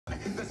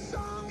The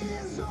song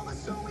is over,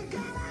 so we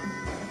gotta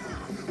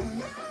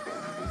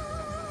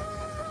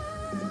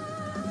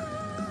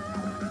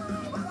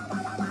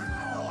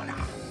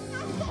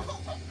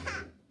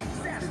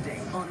Saturday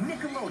on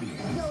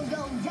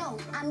Nickelodeon. Yo,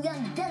 I'm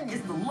Young Dylan.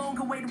 It's the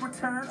long-awaited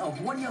return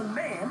of one young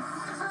man.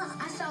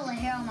 I saw a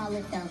hair on my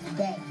lip the other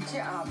day.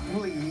 Job,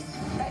 please.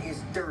 That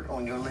is dirt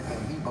on your lip,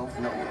 and we both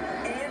know it.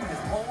 And his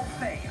whole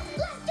fam.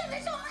 Let's give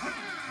this all a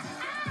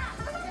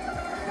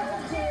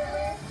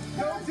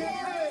Don't do it!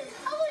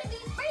 I want to be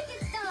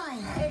Frankenstein.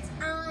 It's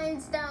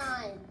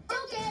Einstein.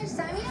 Don't care,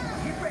 sign me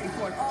up. Get ready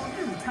for an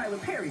all-new Tyler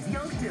Perry's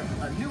Young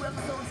Dylan. A new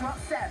episode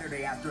drops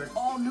Saturday after an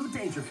all-new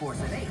Danger Force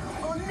at 8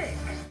 on Nick.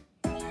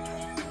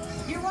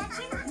 You're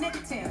watching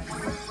Nicktoons.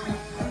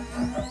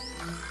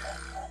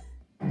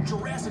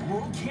 Jurassic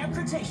World Camp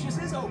Cretaceous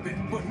is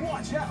open, but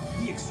watch out!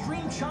 The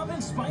extreme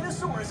chomping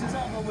Spinosaurus is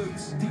on the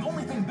loose. The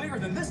only thing bigger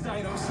than this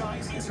dino's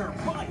size is her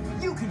bite.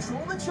 You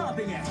control the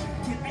chomping action.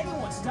 Can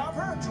anyone stop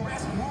her?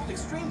 Jurassic World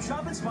Extreme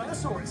Chomping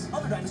Spinosaurus.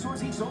 Other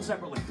dinosaurs each sold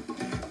separately.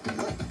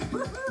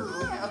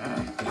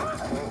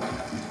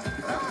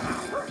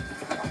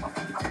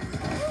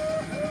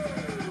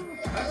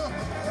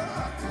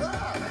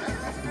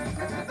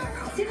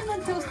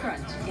 Cinnamon Toast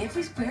Crunch.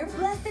 Every square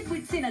blasted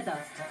with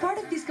Cinnadust. Part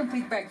of this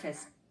complete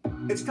breakfast.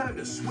 It's time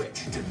to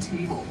switch to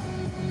T-Mobile.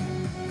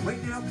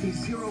 Right now, pay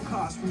zero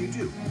cost when you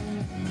do.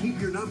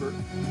 Keep your number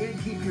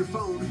and keep your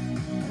phone.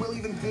 We'll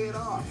even pay it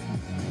off.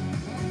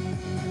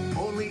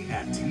 Only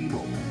at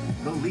T-Mobile,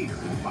 the leader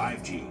in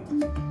 5G.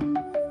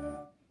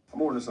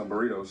 I'm ordering some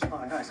burritos.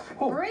 Oh, nice.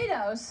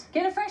 Burritos?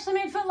 Get a freshly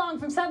made footlong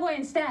from Subway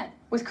instead,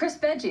 with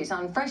crisp veggies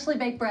on freshly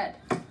baked bread.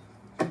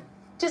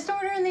 Just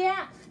order in the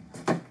app.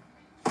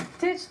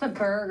 Ditch the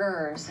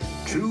burgers.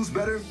 Choose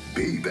better,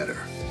 be better.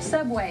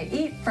 Subway,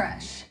 eat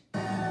fresh.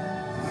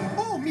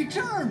 Oh, me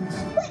germs!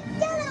 Quick,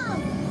 get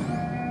him!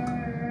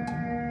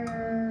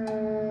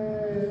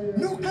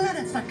 No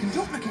planets that can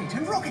duplicate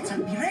and rockets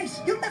help me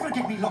race. You'll never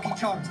get me Lucky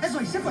Charms as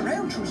I zip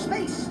around through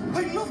space.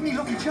 I love me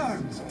Lucky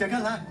Charms. They're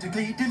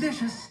galactically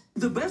delicious.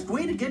 The best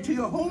way to get to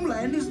your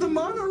homeland is the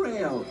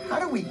monorail. How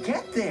do we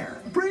get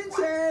there?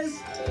 Princess!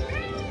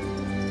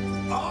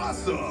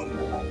 Awesome!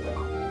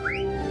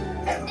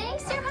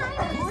 Thanks, Your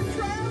Highness. Good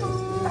travel!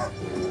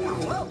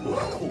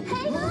 Whoa.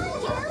 Hang on,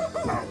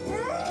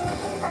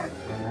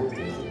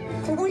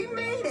 We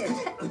made it!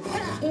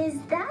 Is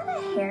that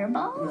a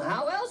hairball?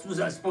 How else was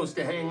I supposed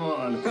to hang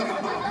on?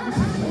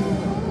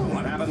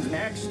 What happens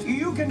next?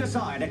 You can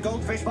decide at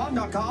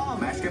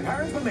goldfishfun.com. Ask your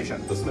parents'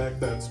 permission. The snack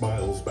that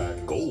smiles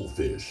back,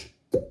 Goldfish.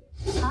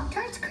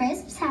 Pop-Tarts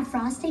Crisps have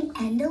frosting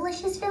and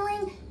delicious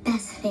filling.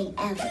 Best thing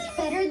ever.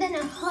 Better than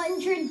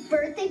 100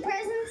 birthday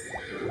presents?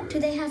 Do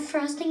they have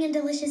frosting and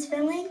delicious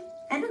filling?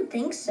 I don't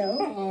think so.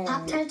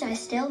 Pop-Tarts are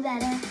still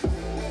better.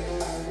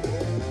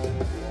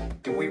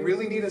 Do we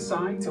really need a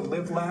sign to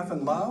live, laugh,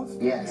 and love?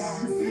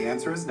 Yes. The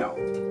answer is no.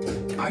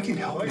 I can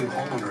help new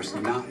homeowners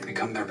not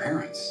become their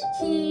parents.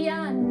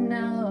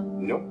 Keanu.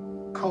 Nope.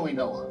 Chloe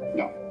Noah.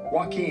 No.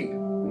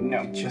 Joaquin.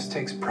 No. It just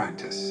takes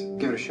practice.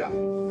 Give it a shot. Do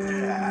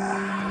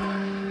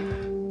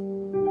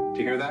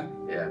you hear that?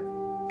 Yeah.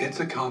 It's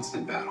a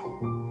constant battle.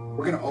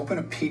 We're going to open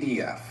a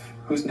PDF.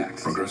 Who's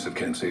next? Progressive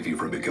can't save you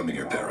from becoming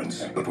your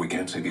parents, but we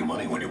can save you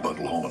money when you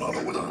bundle home and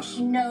auto with us.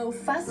 No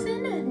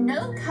fussin',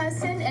 no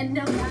cussin', and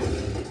no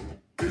nothing.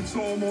 It's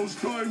almost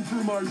time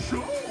for my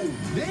show.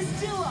 This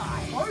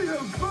July, I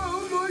have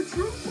found my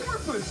true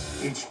purpose.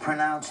 It's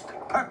pronounced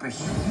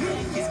purpose.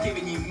 Nick is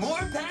giving you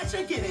more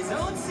Patrick in his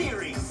own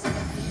series.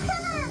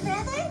 Come on,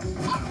 brother.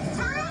 It's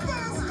time to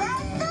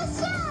start the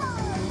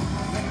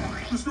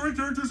show. The story,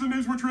 characters, and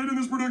names portrayed in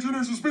this production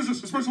are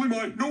suspicious, especially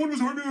mine. No one was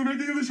harmed in the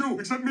making of the show,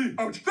 except me.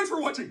 Ouch. Thanks for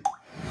watching.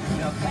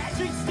 The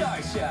Patrick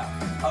Star Show.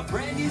 A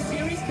brand new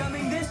series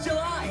coming this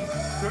July.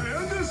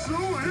 And is so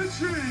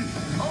itchy.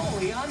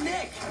 Only on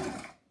Nick.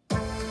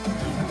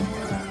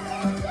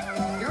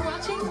 You're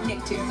watching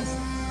Nicktoons.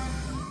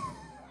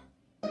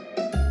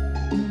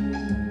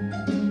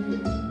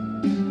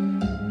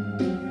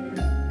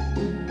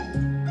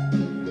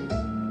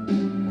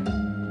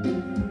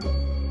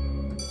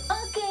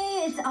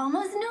 Okay, it's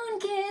almost noon,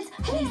 kids.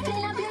 Please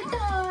clean up your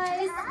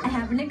toys. I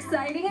have an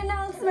exciting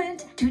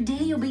announcement. Today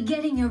you'll be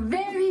getting your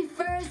very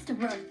first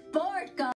report card.